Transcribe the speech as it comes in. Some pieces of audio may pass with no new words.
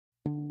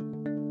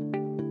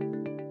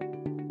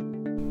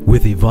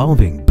With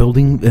evolving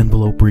building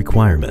envelope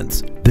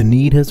requirements, the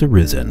need has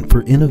arisen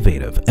for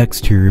innovative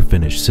exterior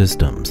finish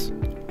systems.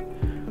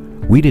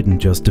 We didn't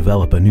just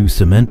develop a new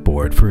cement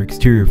board for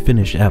exterior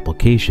finish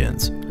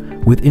applications.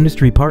 With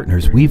industry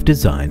partners, we've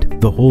designed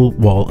the whole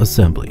wall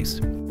assemblies.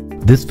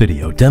 This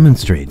video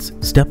demonstrates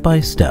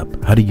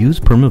step-by-step how to use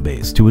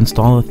PermaBASE to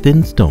install a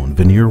thin stone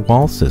veneer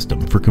wall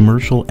system for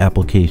commercial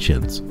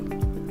applications.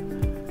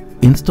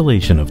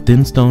 Installation of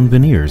thin stone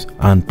veneers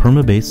on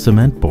PermaBASE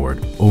cement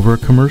board over a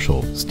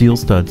commercial steel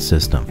stud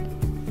system.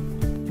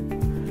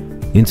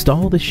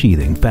 Install the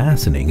sheathing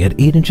fastening at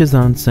 8 inches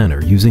on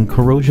center using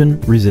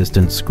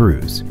corrosion-resistant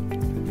screws.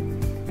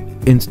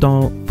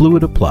 Install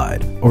fluid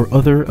applied or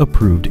other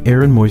approved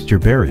air and moisture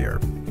barrier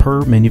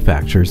per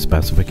manufacturer's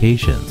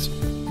specifications.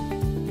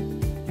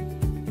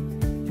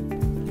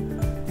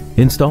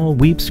 Install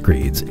weep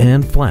screeds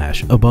and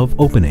flash above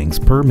openings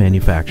per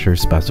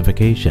manufacturer's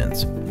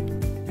specifications.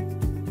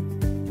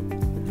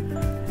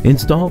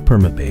 Install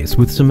PermaBASE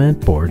with cement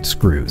board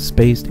screws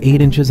spaced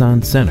 8 inches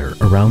on center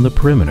around the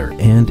perimeter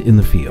and in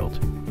the field.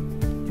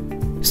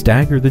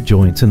 Stagger the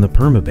joints in the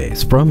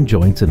PermaBASE from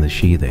joints in the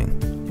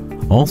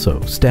sheathing. Also,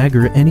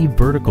 stagger any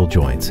vertical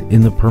joints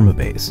in the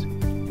PermaBASE.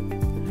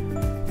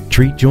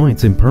 Treat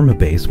joints in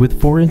PermaBASE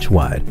with 4-inch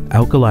wide,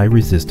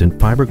 alkali-resistant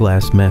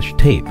fiberglass mesh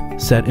tape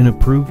set in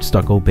approved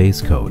stucco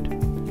base coat.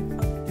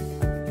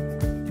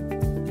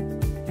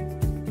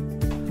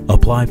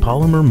 Apply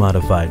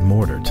polymer-modified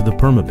mortar to the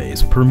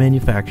PermaBASE per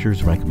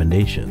manufacturer's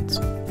recommendations.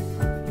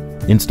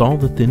 Install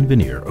the thin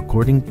veneer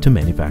according to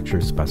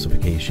manufacturer's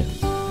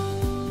specifications.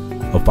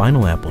 A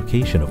final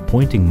application of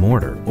pointing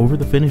mortar over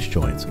the finish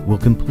joints will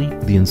complete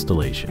the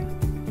installation.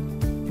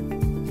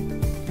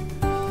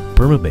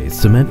 PermaBASE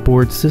cement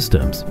board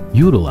systems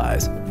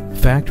utilize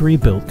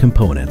factory-built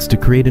components to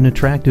create an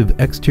attractive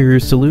exterior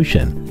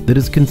solution that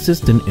is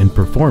consistent in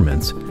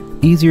performance,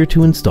 easier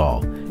to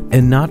install,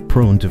 and not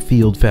prone to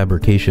field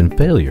fabrication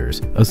failures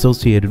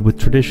associated with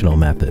traditional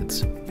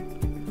methods.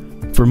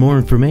 For more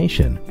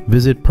information,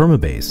 visit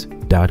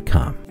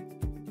PermaBASE.com.